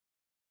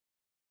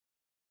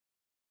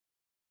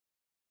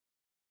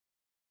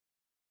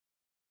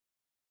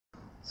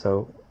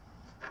So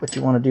what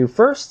you want to do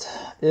first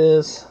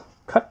is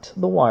cut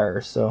the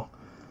wire. So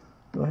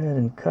go ahead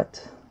and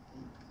cut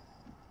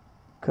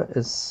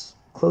as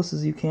close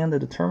as you can to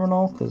the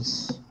terminal,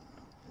 because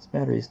this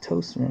battery is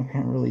toast and you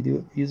can't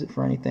really use it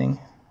for anything.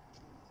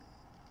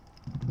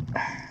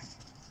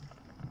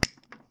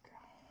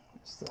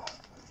 There's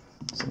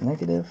the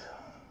negative.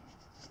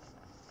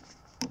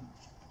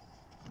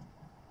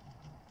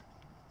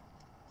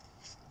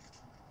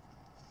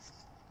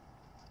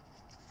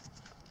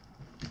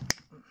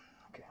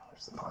 Okay,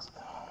 there's the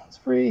positive. It's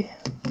free.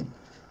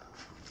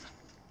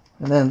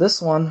 And then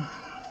this one,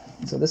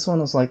 so this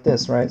one is like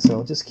this, right?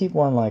 So just keep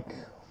one like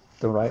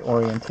the right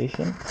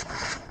orientation.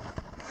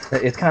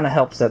 It kind of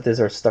helps that these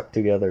are stuck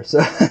together,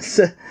 so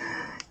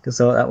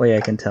so that way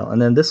I can tell.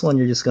 And then this one,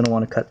 you're just going to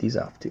want to cut these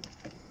off too.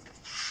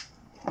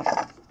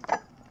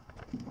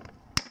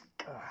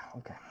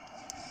 Okay.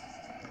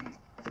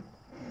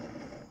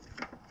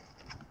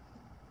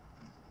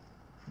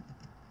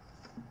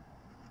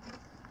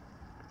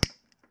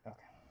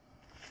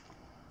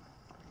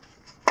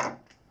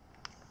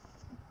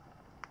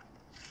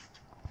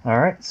 All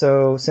right,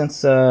 so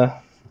since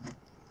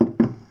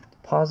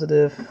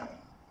positive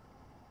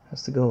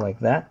has to go like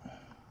that,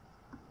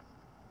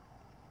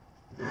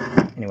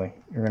 anyway,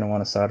 you're going to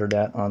want to solder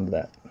that onto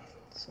that.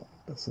 So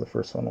that's the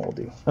first one we'll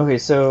do. Okay,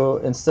 so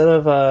instead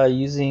of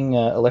using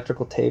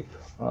electrical tape,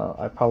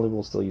 I probably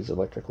will still use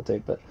electrical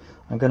tape, but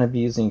I'm going to be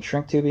using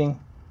shrink tubing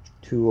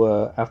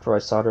to after I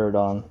solder it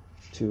on,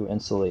 to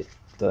insulate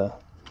the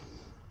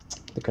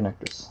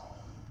connectors,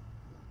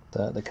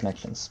 the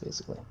connections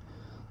basically.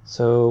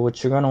 So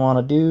what you're going to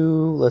want to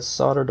do, let's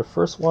solder the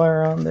first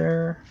wire on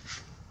there,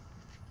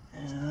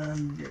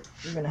 and what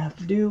you're going to have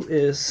to do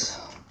is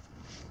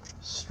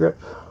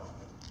strip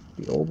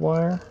the old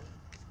wire.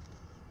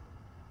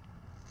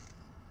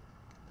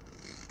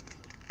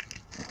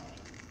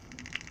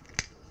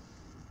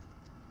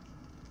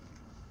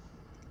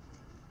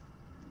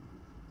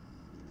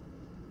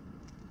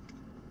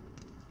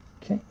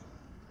 Okay,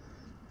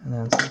 and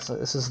then since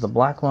this is the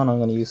black one, I'm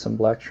going to use some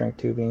black shrink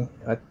tubing.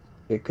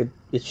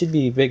 It should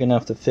be big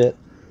enough to fit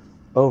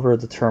over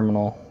the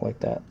terminal like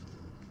that,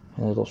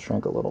 and it'll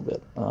shrink a little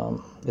bit.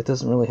 It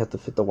doesn't really have to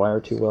fit the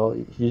wire too well.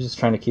 You're just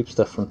trying to keep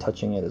stuff from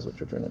touching it is what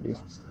you're trying to do,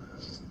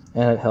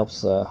 and it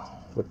helps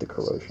with the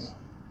corrosion.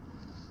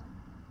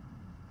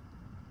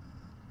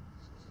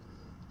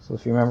 So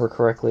if you remember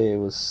correctly, it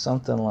was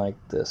something like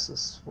this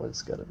is what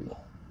it's got to be.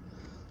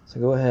 So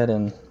go ahead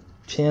and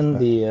tin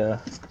the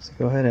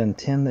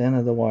end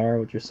of the wire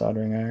with your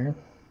soldering iron.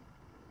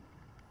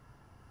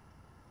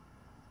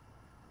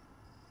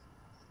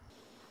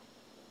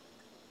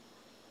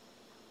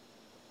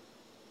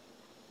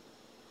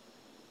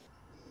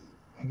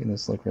 Making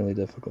this look really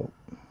difficult.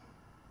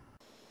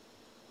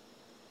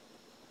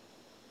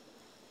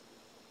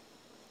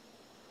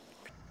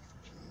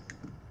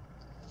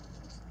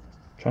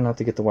 Try not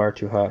to get the wire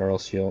too hot, or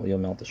else you'll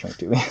melt the shrink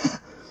tubing.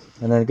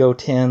 And then go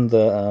tin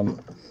the.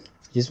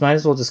 You might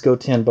as well just go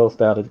tin both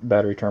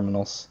battery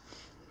terminals.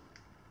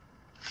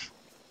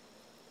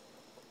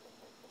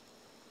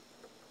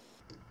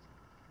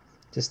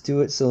 Just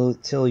do it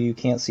till you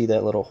can't see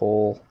that little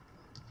hole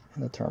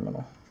in the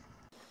terminal.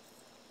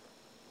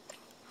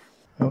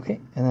 Okay,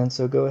 and then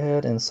so go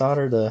ahead and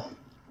solder the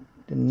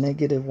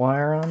negative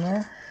wire on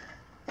there.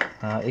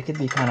 It could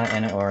be kind of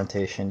any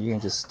orientation. You can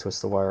just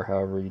twist the wire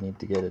however you need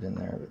to get it in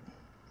there.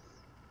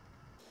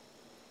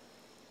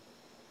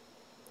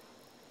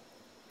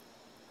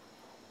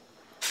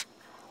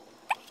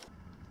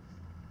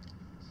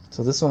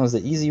 So this one is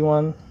the easy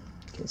one.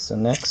 Okay, so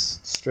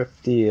next, strip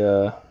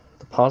the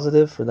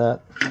positive for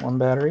that one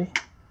battery.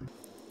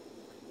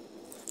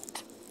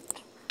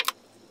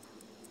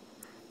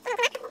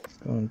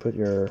 Go and put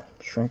your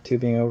shrink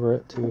tubing over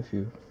it too if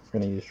you're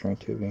going to use shrink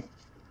tubing.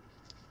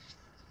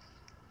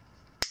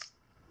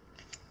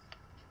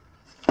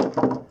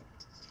 Put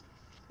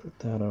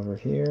that over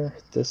here.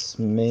 It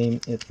may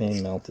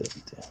melt it.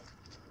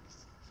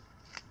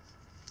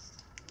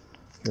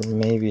 You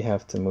maybe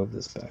have to move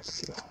this back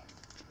too.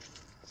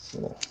 It's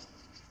a little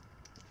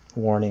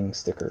warning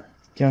sticker.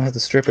 You don't have to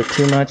strip it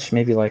too much,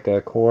 maybe like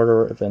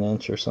 1/4 of an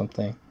inch or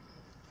something.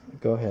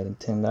 Go ahead and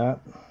tin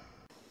that.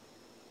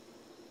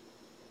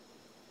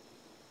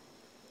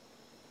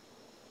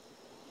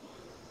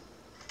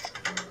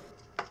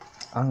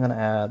 I'm going to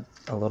add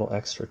a little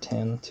extra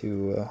tin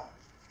to,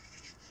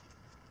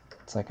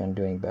 it's like I'm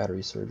doing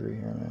battery surgery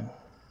here, man.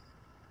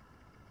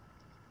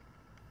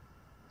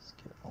 Let's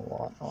get a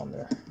lot on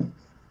there.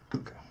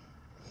 Okay.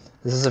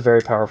 This is a very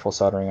powerful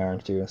soldering iron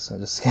too, so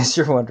just in case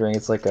you're wondering,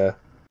 it's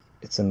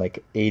in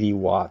like 80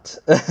 watt.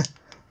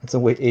 It's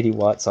a 80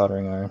 watt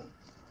soldering iron.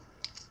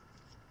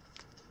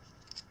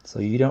 So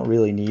you don't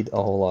really need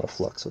a whole lot of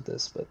flux with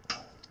this, but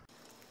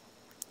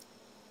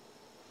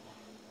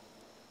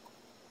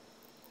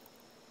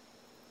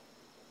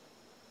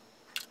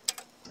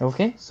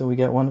okay, so we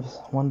got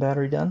one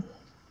battery done.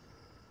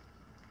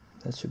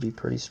 That should be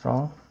pretty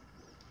strong.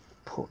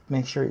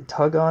 Make sure you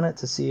tug on it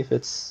to see if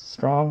it's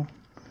strong.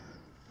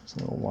 There's a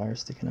little wire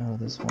sticking out of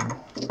this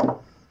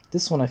one.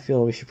 This one I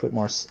feel we should put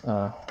more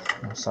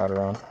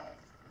solder on.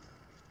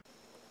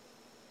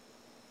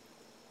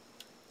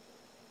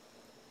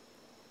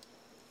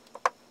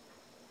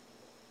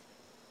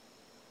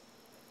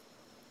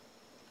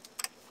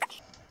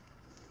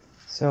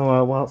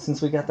 So, well,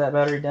 since we got that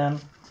battery done,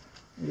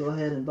 go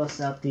ahead and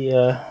bust out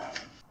the...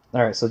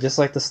 Alright, so just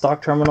like the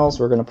stock terminals,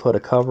 we're going to put a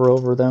cover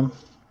over them.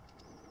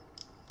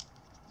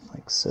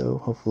 Like so.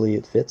 Hopefully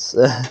it fits.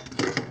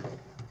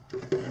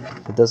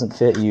 If it doesn't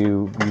fit,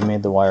 you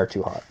made the wire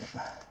too hot.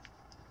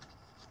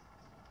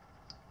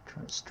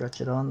 Try to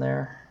stretch it on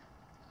there.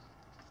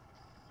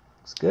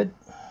 Looks good.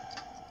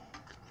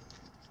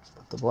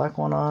 Put the black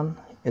one on.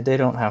 They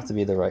don't have to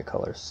be the right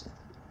colors,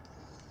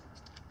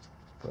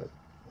 but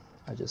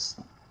I just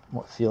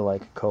feel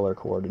like color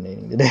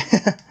coordinating today.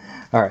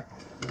 Alright,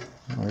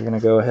 we're going to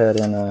go ahead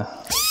and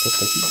put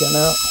the heat gun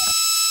out.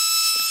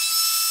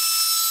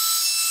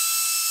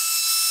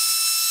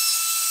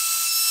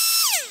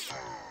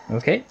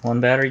 Okay,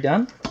 one battery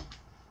done.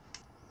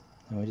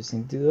 And we just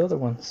need to do the other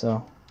one.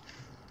 So,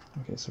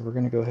 okay, so we're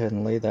going to go ahead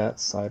and lay that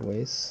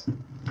sideways.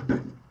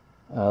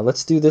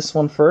 Let's do this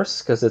one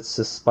first because it's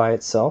just by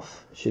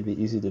itself. It should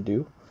be easy to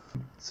do.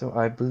 So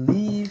I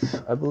believe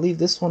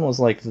this one was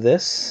like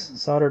this,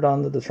 soldered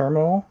onto the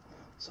terminal.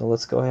 So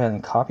let's go ahead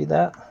and copy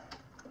that.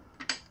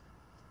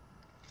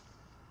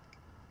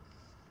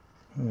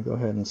 I'm going to go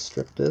ahead and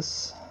strip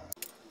this.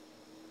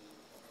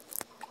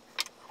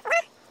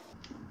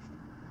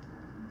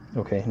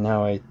 Okay,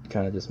 now I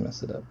kind of just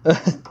messed it up.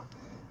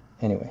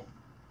 Anyway,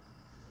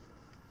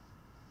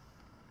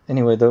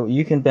 though,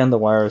 you can bend the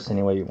wires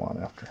any way you want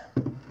after.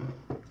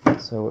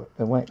 So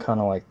it went kind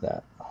of like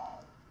that.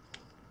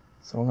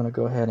 So I'm going to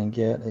go ahead and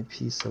get a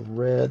piece of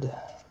red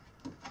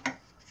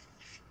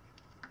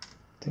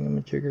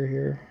thingamajigger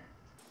here.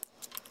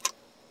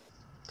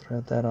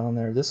 Thread that on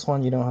there. This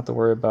one you don't have to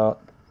worry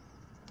about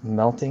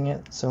melting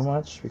it so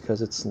much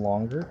because it's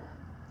longer.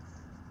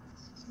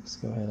 So let's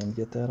go ahead and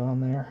get that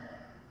on there.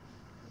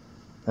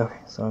 Okay,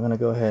 so I'm going to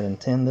go ahead and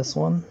tin this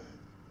one.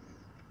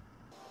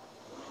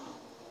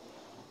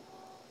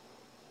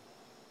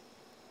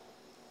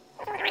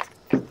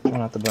 Try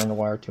not to burn the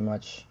wire too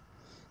much.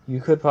 You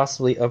could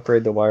possibly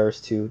upgrade the wires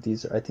to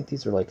these. I think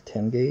these are like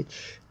 10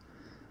 gauge.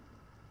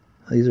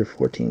 These are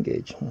 14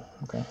 gauge.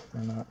 Okay,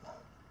 they're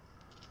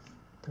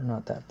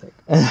not that thick.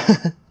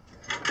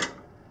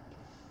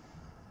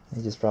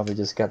 They probably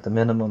just got the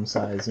minimum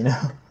size, you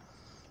know.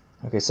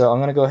 Okay, so I'm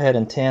gonna go ahead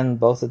and tin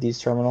both of these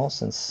terminals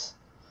since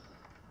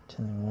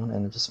tinning one,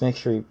 and just make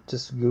sure you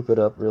just goop it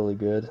up really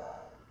good.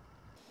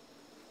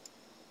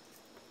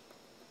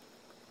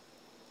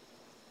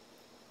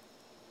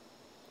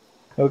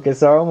 Okay,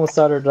 so I almost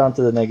soldered it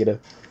onto the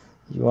negative.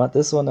 You want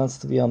this one else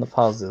to be on the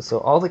positive. So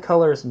all the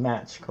colors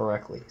match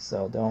correctly.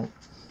 So don't...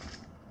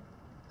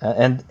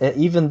 and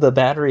even the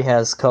battery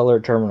has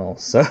colored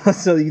terminals. So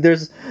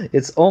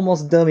it's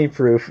almost dummy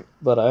proof,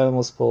 but I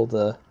almost pulled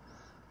a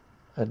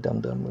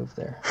dumb move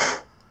there.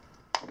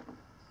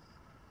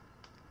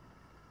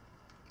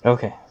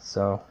 Okay,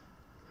 so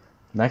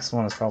next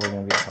one is probably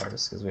going to be the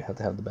hardest because we have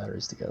to have the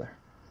batteries together.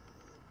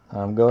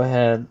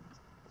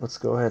 Let's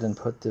go ahead and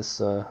put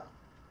this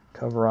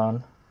cover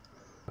on.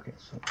 Okay,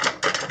 so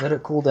let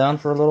it cool down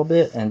for a little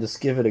bit and just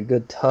give it a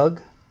good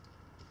tug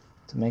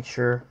to make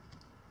sure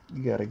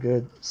you got a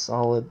good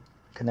solid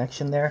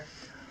connection there.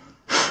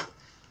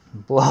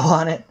 Blow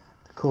on it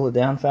to cool it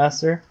down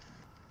faster.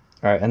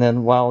 Alright, and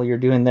then while you're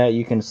doing that,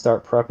 you can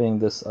start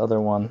prepping this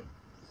other one.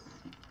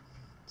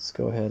 Let's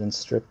go ahead and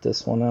strip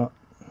this one out.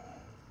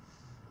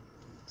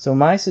 So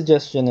my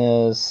suggestion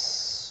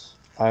is,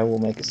 I will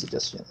make a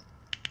suggestion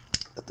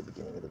at the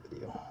beginning of the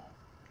video.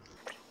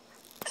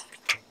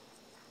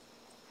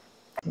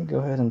 Go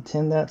ahead and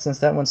tin that. Since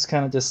that one's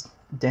kind of just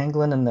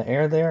dangling in the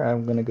air there,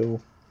 I'm going to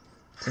go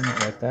tin it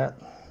like that.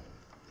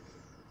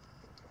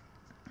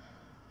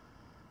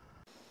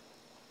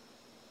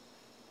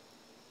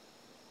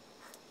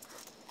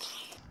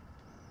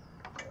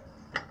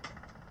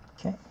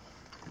 Okay,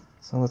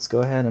 so let's go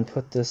ahead and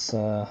put this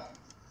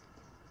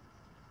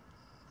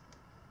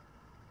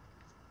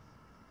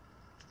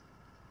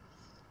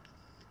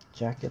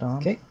jacket on.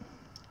 Okay,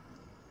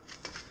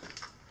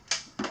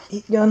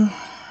 heat gun.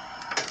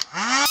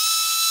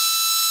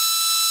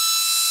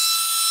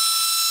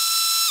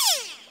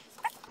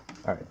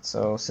 Alright,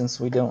 so since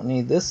we don't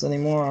need this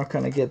anymore, I'll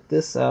kind of get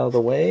this out of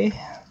the way.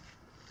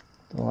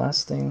 The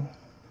last thing,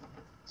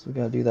 so we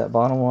got to do that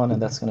bottom one,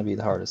 and that's going to be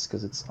the hardest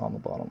because it's on the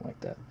bottom like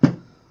that.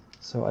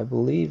 So I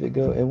believe it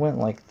went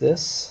like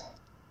this,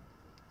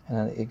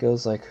 and it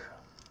goes like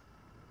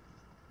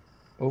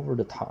over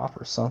the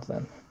top or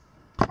something.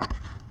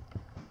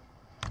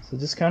 So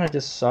just kind of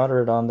just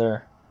solder it on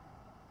there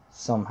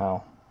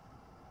somehow.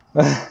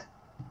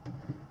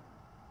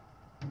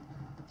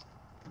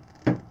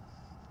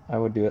 I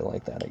would do it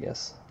like that, I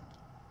guess.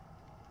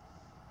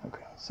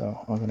 Okay,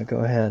 so I'm going to go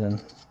ahead and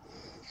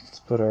let's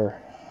put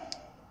our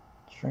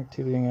shrink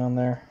tubing on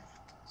there.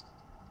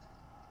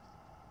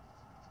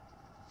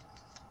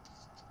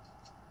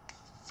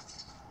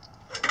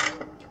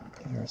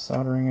 Get our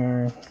soldering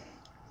iron.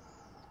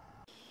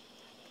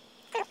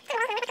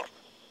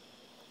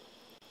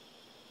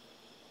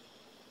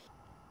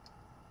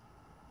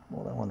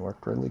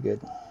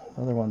 good.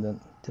 The other one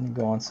didn't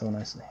go on so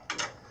nicely.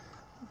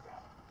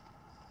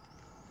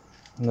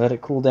 Let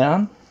it cool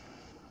down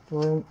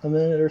for a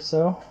minute or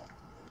so.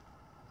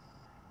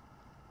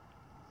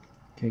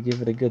 Okay,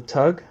 give it a good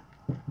tug.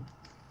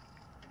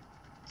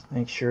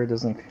 Make sure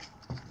it's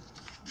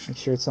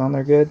on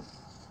there good.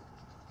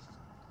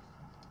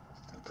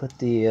 Put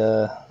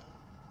the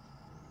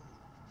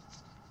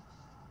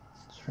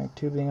shrink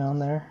tubing on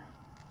there.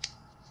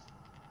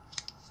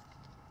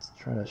 Let's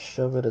try to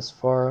shove it as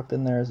far up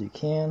in there as you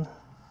can.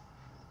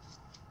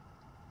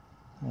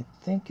 I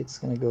think it's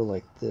going to go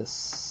like this,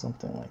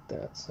 something like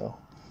that. So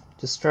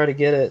just try to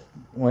get it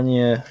when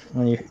you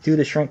do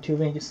the shrink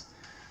tubing, just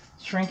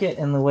shrink it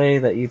in the way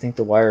that you think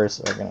the wires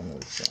are going to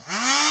move. So.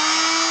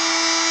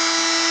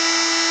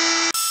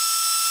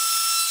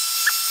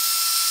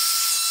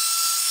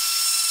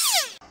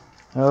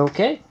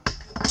 Okay,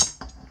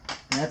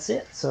 that's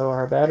it. So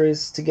our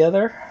battery's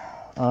together.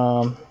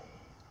 All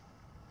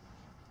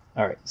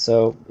right,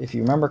 so if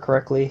you remember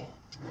correctly,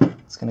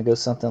 it's going to go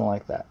something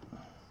like that.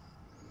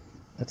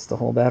 That's the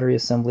whole battery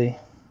assembly,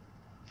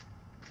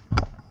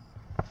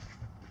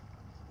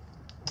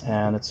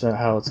 and it's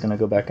how it's going to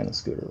go back in the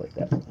scooter like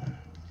that,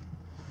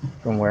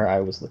 from where I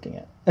was looking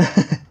at.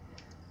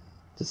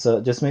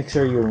 just make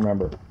sure you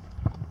remember.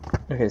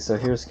 Okay, so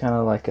here's kind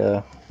of like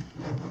a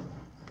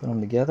put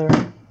them together.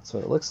 That's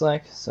what it looks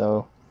like.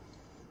 So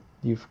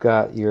you've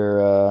got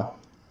your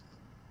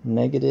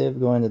negative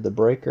going to the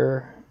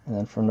breaker, and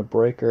then from the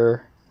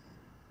breaker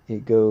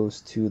it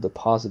goes to the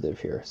positive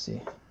here.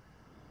 See,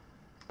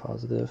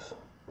 positive,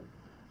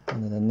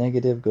 and then the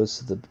negative goes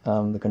to the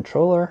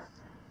controller,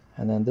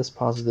 and then this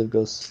positive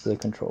goes to the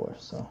controller.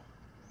 So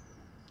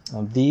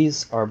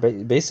these are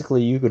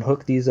basically, you can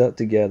hook these up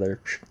together.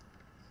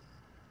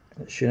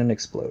 It shouldn't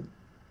explode.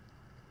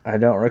 I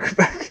don't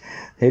recommend.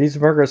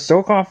 HadesOmega is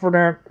so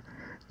confident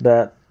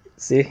that,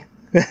 see,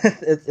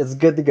 it's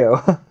good to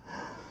go.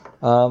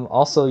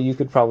 Also, you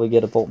could probably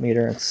get a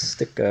voltmeter and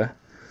stick a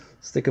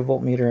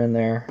voltmeter in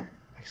there.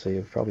 Actually,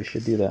 you probably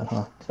should do that,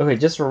 huh? Okay,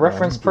 just for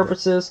reference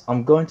purposes,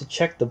 I'm going to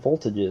check the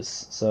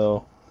voltages.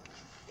 So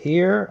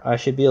here, I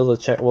should be able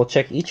to check. We'll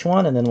check each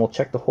one, and then we'll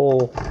check the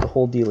whole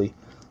dealie.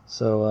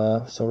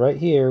 So so right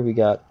here we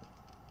got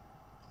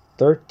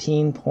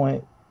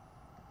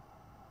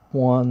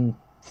 13.1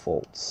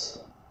 volts,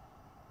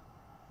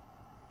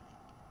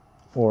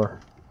 or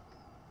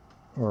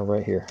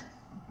right here.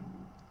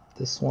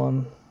 This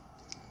one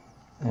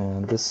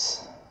and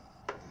this.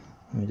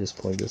 Let me just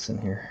plug this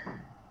in here.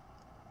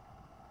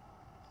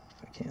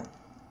 If I can.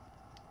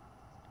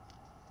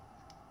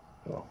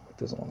 Oh, it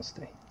doesn't want to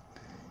stay.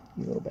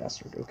 You little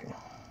bastard. Okay.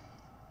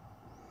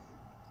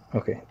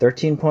 Okay,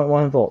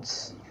 13.1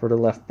 volts for the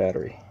left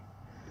battery.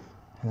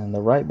 And then the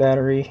right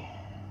battery,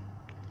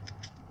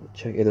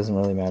 check, it doesn't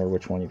really matter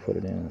which one you put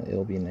it in.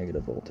 It'll be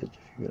negative voltage if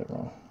you get it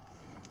wrong.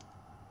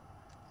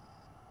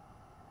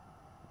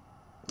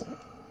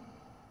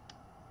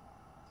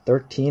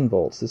 $13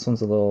 volts. This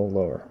one's a little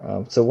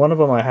lower. So one of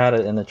them, I had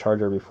it in the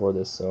charger before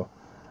this, so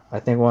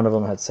I think one of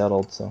them had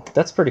settled. So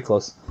that's pretty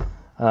close.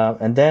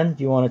 And then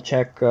you want to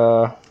check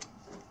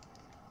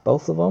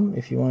both of them.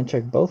 If you want to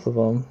check both of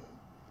them,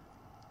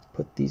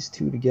 put these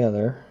two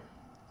together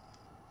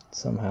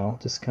somehow.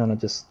 Just kind of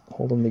just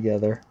hold them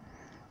together.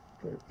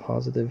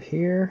 Positive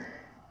here.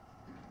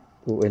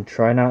 Ooh, and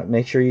try not,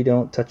 make sure you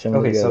don't touch them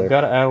together. Okay, so I've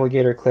got an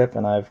alligator clip,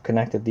 and I've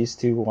connected these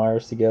two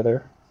wires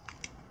together.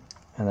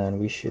 And then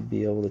we should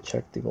be able to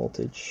check the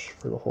voltage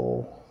for the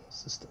whole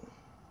system.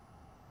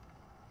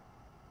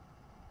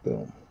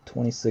 Boom,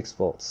 26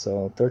 volts.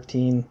 So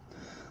 13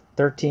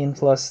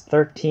 plus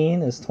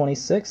 13 is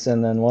 26,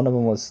 and then one of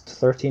them was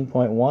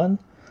 13.1,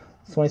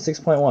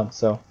 26.1.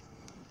 So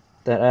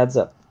that adds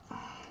up.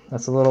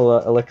 That's a little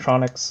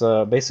electronics,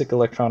 basic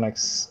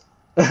electronics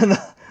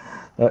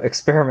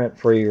experiment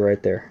for you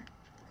right there.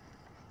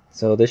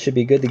 So this should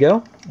be good to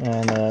go.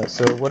 And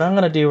so what I'm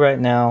going to do right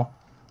now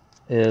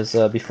is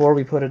before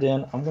we put it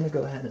in, I'm going to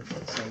go ahead and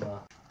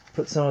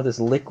put some of this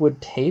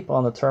liquid tape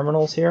on the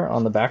terminals here,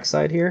 on the back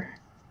side here,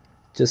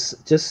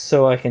 just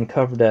so I can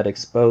cover that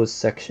exposed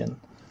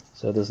section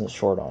so it doesn't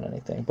short on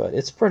anything. But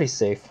it's pretty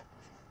safe.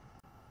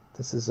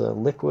 This is a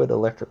liquid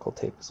electrical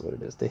tape is what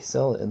it is. They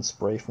sell it in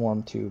spray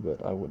form too,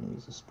 but I wouldn't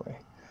use a spray.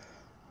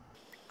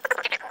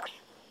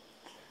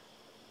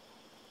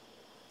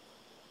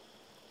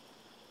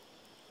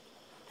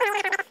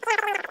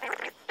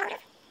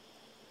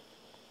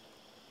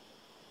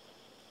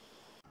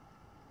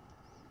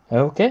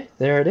 Okay,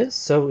 there it is.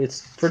 So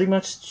it's pretty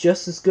much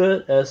just as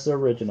good as the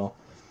original.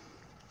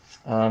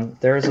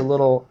 There's a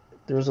little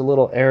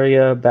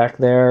area back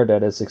there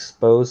that is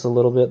exposed a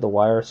little bit, the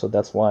wire, so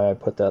that's why I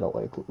put that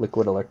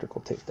liquid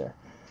electrical tape there.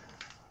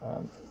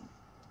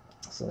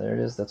 So there it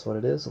is. That's what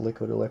it is,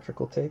 liquid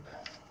electrical tape.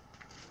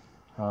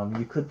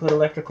 You could put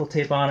electrical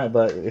tape on it,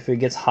 but if it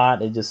gets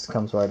hot, it just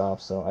comes right off.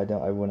 So I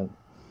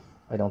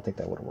don't think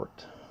that would have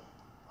worked.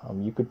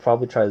 You could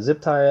probably try to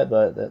zip tie it,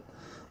 but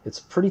it's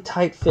pretty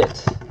tight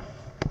fit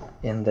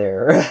in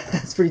there.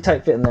 It's pretty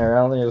tight fit in there.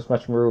 I don't think there's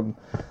much room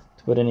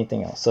to put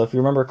anything else. So if you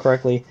remember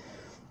correctly,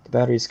 the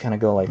batteries kind of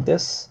go like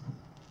this.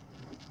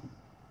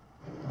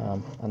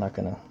 I'm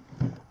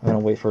gonna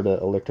wait for the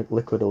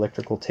liquid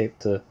electrical tape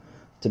to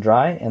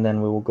dry, and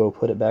then we will go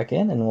put it back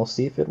in, and we'll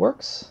see if it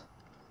works.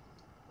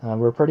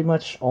 We're pretty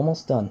much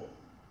almost done.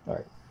 All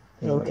right.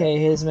 Okay,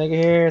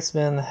 HadesOmega here. It's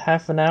been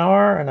half an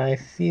hour, and I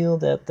feel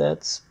that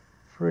that's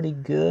pretty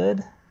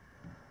good.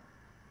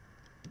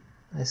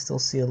 I still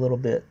see a little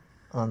bit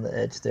on the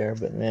edge there,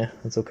 but nah,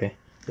 it's okay.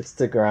 It's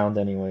the ground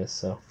anyway,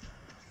 so.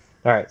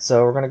 All right,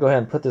 so we're gonna go ahead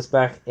and put this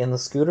back in the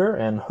scooter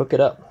and hook it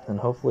up, and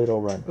hopefully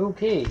it'll run.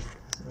 Okay,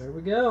 so there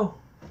we go.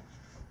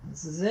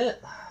 This is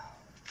it.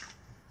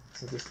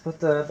 So just put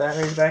the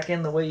batteries back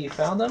in the way you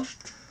found them.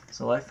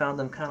 So I found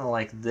them kind of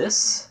like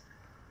this.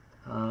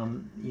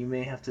 You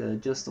may have to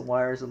adjust the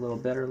wires a little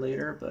better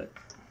later, but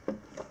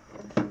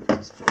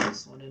just put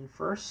this one in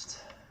first.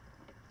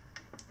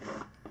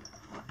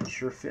 It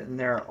sure fit in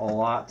there a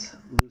lot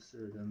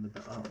looser than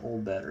the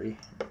old battery.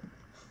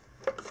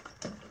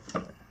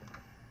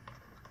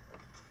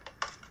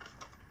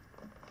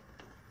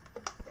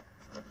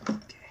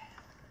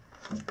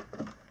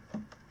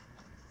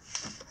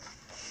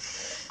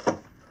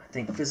 I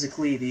think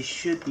physically these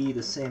should be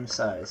the same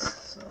size,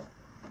 so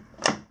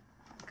okay,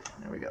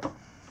 there we go.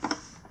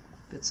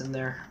 Fits in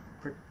there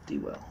pretty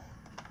well.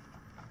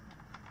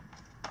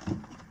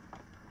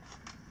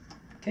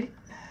 Okay,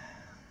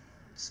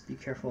 just be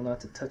careful not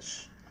to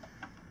touch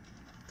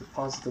the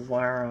positive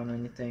wire on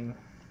anything.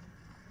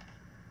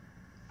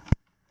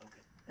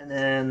 Okay, and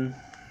then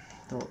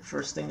the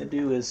first thing to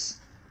do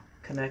is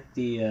connect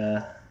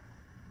the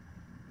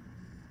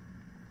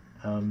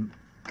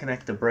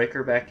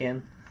breaker back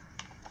in.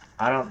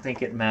 I don't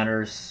think it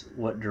matters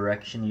what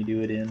direction you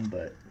do it in,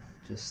 but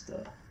just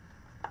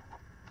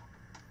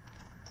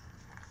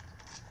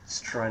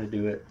let's try to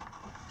do it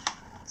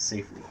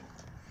safely.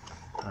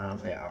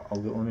 Yeah,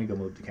 let me go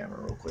move the camera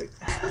real quick.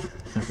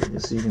 Okay,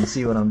 just so you can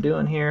see what I'm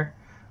doing here.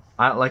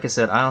 Like I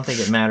said, I don't think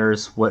it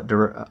matters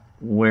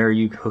where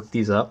you hook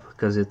these up,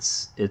 because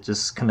it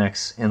just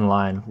connects in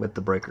line with the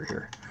breaker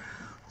here.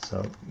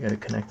 So you got to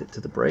connect it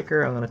to the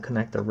breaker. I'm going to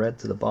connect the red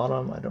to the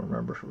bottom. I don't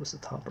remember if it was the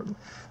top or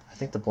I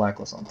think the black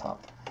was on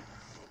top.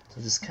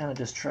 So just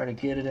try to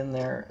get it in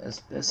there as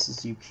best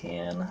as you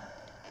can.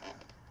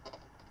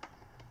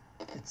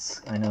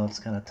 I know it's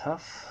kind of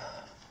tough.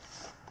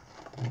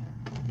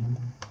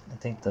 I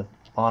think the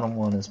bottom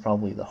one is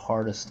probably the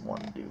hardest one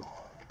to do.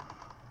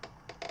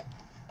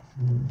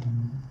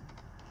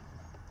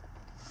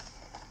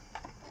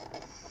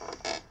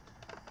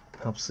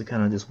 Helps to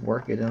kind of just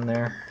work it in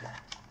there.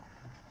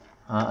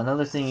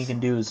 Another thing you can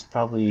do is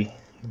you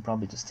can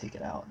probably just take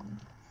it out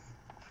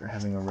if you're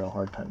having a real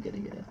hard time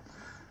getting it in.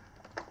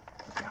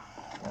 Okay,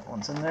 that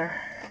one's in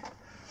there.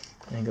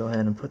 And go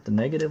ahead and put the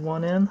negative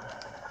one in.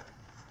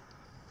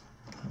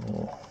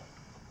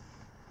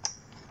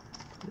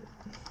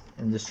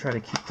 And just try to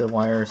keep the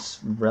wires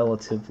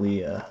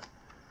relatively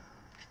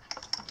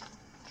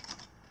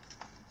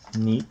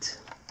neat.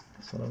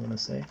 That's what I'm going to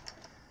say.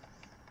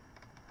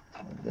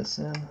 Plug this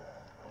in.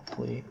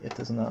 Hopefully it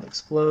does not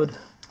explode.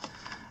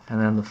 And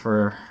then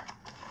for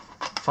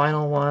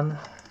final one,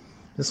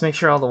 just make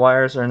sure all the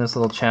wires are in this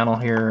little channel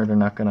here. They're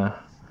not gonna,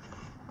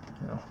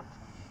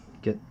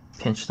 get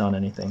pinched on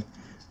anything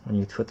when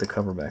you put the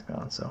cover back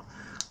on. So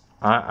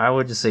I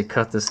would just say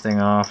cut this thing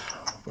off.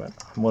 But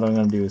what I'm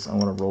gonna do is I'm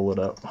gonna roll it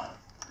up,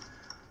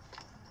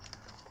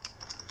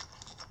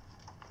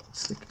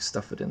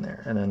 stuff it in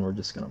there, and then we're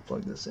just gonna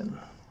plug this in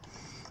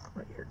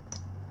right here.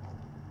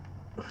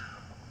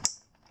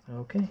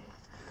 Okay,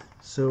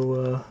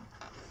 so.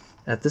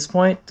 At this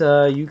point,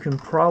 you can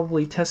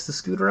probably test the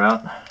scooter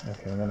out.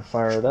 Okay, I'm going to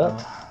fire it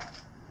up.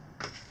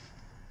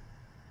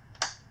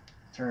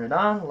 Turn it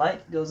on,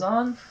 light goes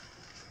on.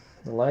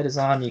 The light is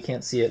on, you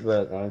can't see it,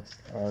 but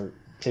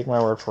take my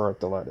word for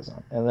it, the light is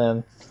on. And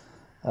then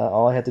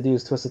all I have to do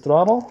is twist the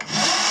throttle,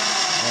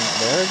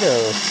 and there it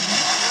goes.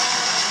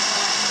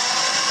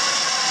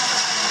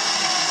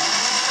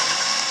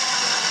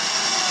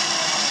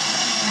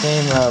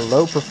 Same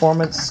low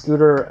performance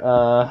scooter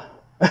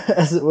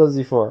as it was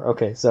before.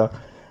 Okay, so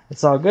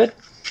it's all good.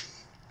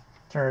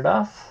 Turn it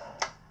off,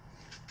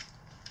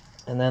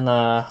 and then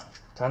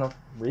kind of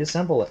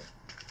reassemble it.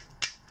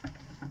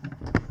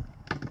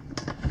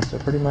 So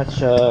pretty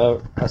much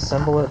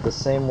assemble it the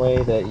same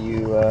way that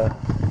you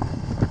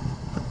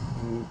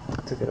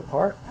took it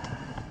apart.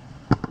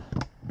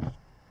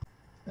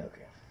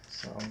 Okay,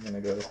 so I'm gonna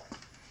go. All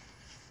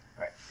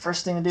right,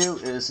 first thing to do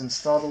is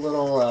install the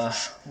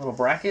little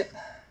bracket.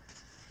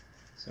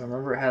 So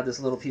remember, it had this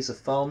little piece of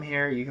foam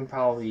here. You can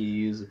probably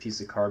use a piece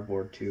of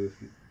cardboard too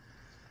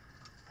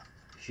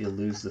if you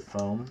lose the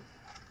foam.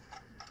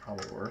 It'll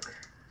probably work.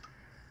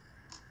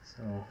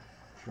 So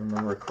if you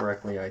remember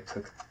correctly, I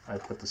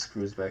put the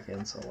screws back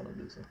in, so I want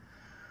to lose them.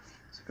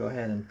 So go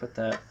ahead and put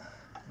that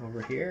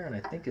over here, and I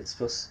think it's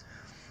supposed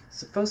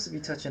to be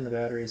touching the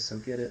batteries. So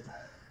get it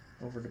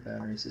over the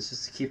batteries. It's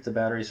just to keep the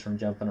batteries from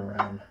jumping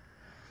around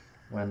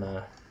when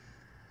the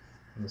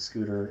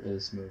scooter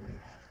is moving.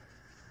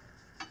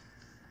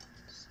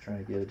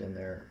 Trying to get it in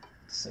there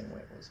the same way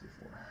it was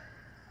before.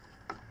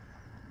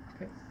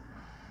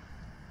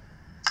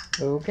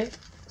 Okay,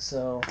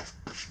 so got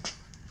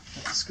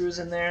the screws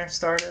in there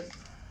started.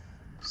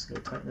 Just go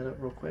tighten it up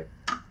real quick.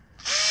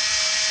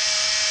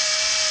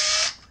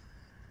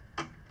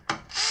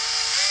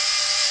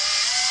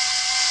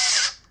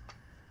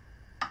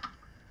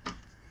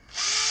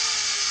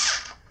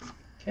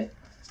 Okay.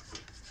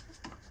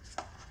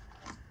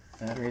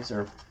 Batteries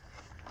are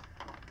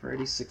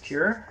pretty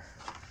secure.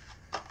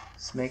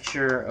 Just make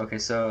sure, okay,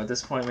 so at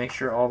this point make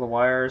sure all the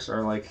wires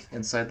are like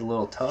inside the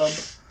little tub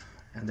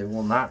and they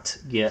will not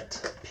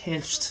get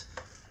pinched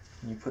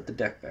when you put the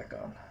deck back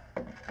on.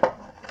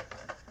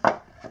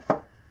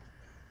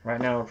 Right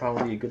now would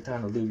probably be a good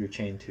time to lube your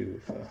chain too.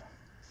 If,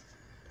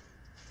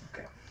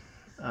 okay.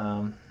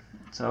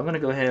 So I'm going to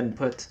go ahead and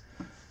put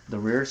the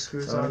rear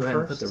screws on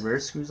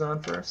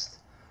first.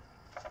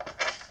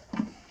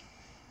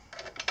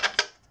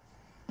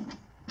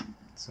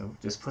 So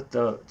just put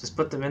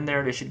them in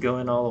there. They should go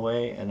in all the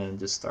way, and then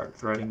just start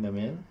threading them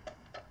in.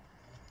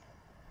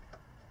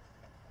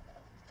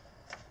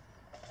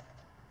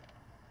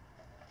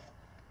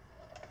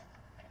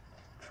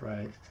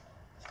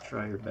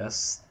 Try your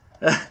best.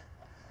 It's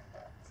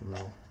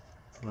a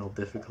little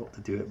difficult to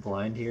do it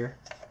blind here.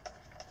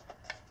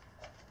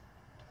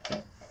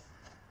 Okay.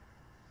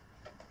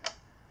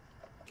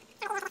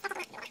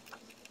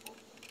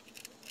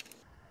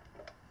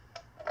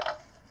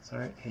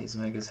 Sorry,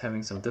 HadesOmega is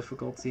having some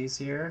difficulties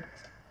here.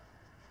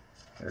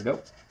 There we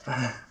go.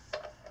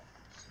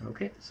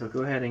 Okay, so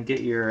go ahead and get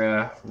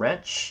your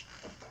wrench.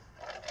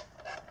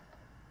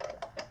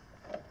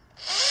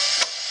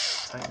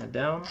 Tighten it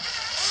down.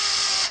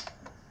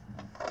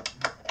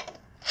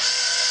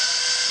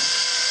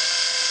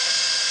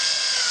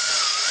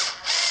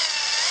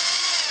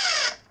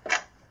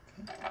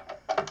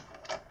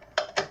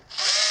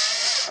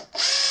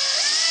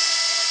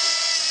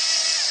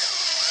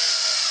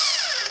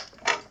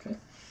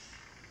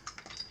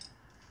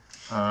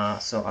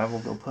 So I will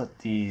go put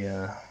the,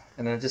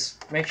 and then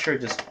just make sure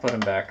just put them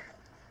back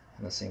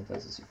in the same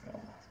place as you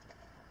found them.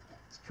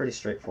 It's pretty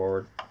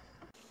straightforward.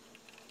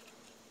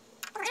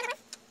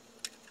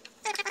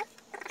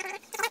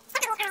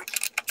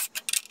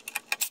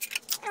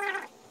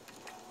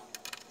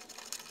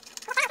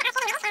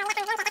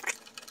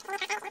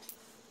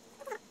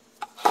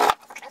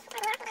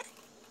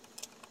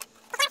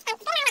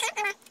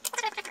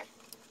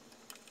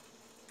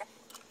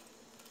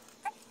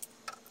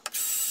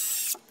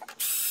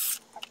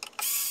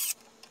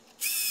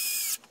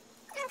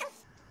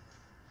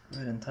 Go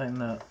ahead and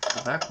tighten up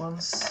the back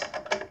ones.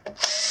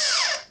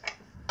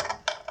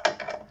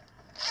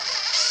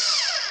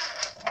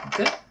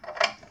 Okay,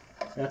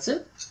 that's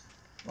it.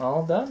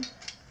 All done.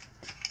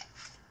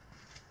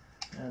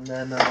 And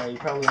then you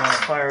probably want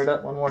to fire it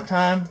up one more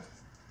time.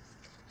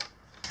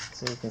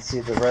 So you can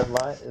see the red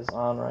light is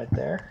on right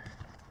there.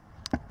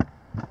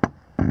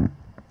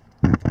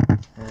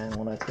 And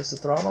when I twist the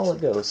throttle,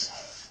 it goes.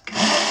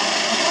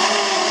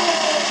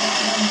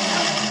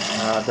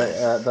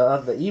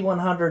 The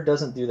E100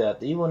 doesn't do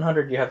that. The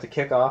E100 you have to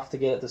kick off to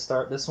get it to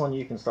start. This one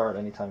you can start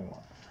anytime you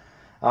want.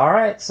 All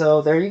right,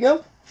 so there you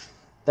go.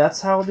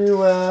 That's how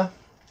to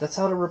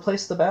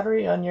replace the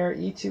battery on your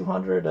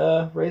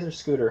E200 Razor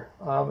Scooter.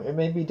 It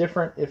may be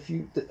different if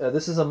you.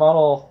 This is a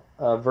model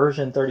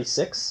version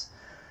 36.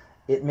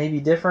 It may be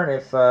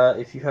different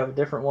if you have a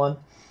different one.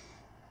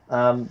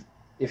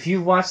 If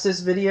you watch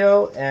this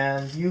video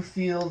and you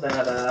feel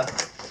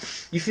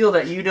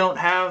that you don't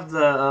have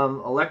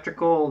the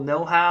electrical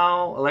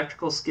know-how,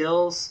 electrical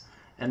skills,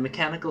 and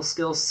mechanical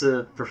skills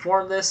to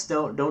perform this,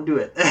 don't do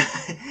it.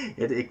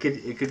 It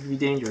could be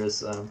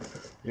dangerous.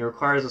 It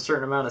requires a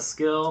certain amount of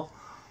skill.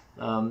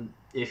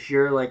 If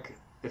you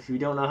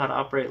don't know how to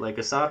operate like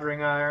a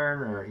soldering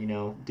iron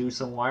or do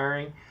some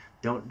wiring,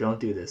 don't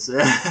do this.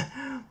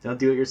 Don't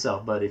do it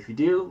yourself. But if you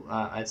do,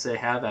 I'd say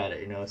have at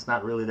it. It's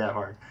not really that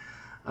hard.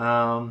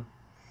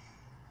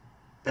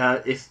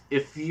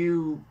 If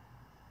you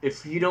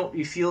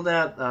feel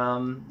that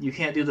you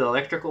can't do the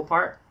electrical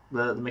part,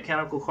 the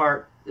mechanical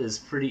part is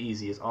pretty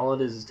easy. All it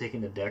is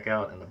taking the deck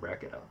out and the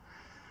bracket out.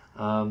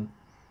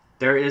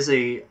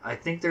 I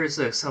think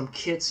there's some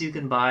kits you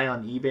can buy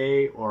on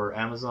eBay or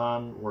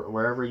Amazon or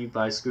wherever you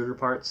buy scooter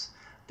parts.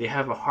 They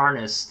have a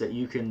harness that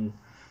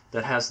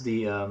that has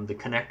the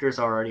connectors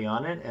already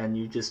on it, and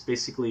you just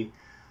basically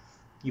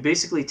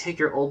take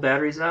your old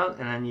batteries out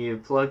and then you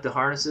plug the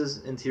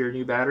harnesses into your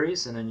new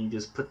batteries, and then you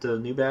just put the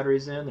new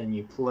batteries in and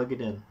you plug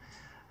it in.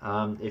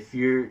 If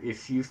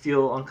you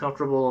feel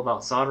uncomfortable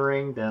about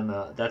soldering, then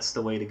that's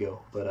the way to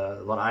go. But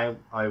I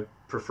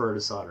prefer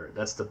to solder it.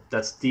 That's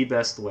the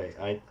best way,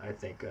 I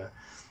think.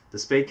 The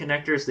spade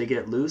connectors, they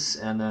get loose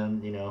and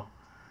then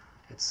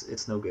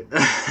it's no good,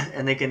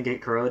 and they can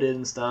get corroded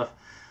and stuff.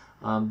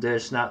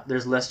 There's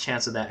less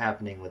chance of that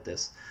happening with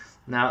this.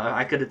 Now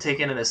I could have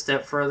taken it a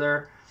step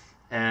further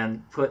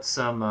and put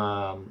some.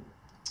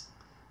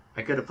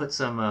 I could have put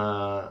some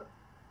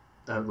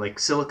like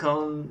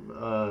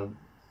silicone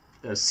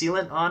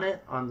sealant on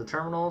it, on the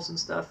terminals and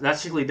stuff.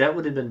 That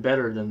would have been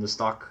better than the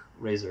stock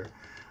Razor.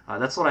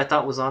 That's what I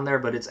thought was on there,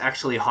 but it's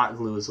actually hot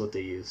glue is what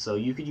they use. So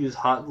you could use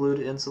hot glue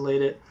to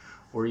insulate it,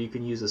 or you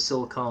can use a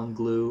silicone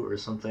glue or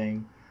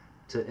something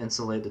to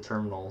insulate the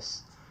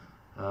terminals.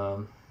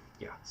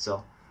 Yeah,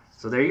 so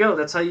there you go.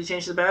 That's how you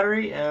change the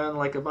battery, and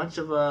like a bunch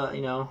of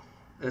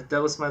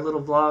that was my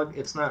little vlog.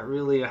 It's not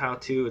really a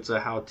how-to; it's a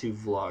how-to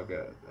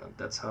vlog.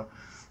 That's how.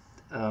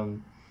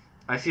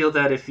 I feel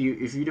that if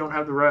you don't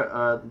have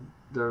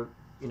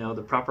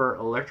the proper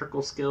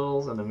electrical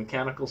skills and the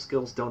mechanical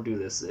skills, don't do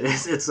this.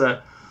 It's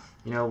a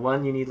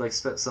one, you need like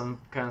some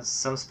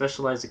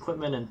specialized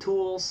equipment and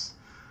tools,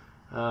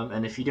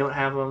 and if you don't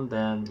have them,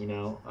 then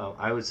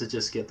I would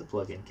suggest get the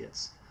plug-in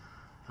kits.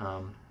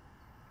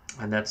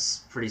 And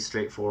that's pretty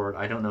straightforward.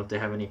 I don't know if they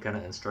have any kind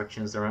of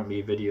instructions. There might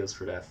be videos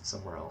for that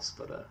somewhere else,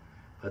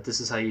 but this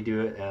is how you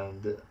do it,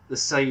 and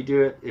this is how you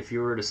do it if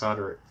you were to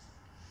solder it.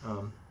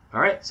 All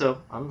right, so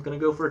I'm gonna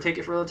go take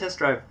it for a little test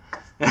drive.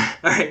 All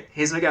right,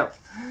 HadesOmega out.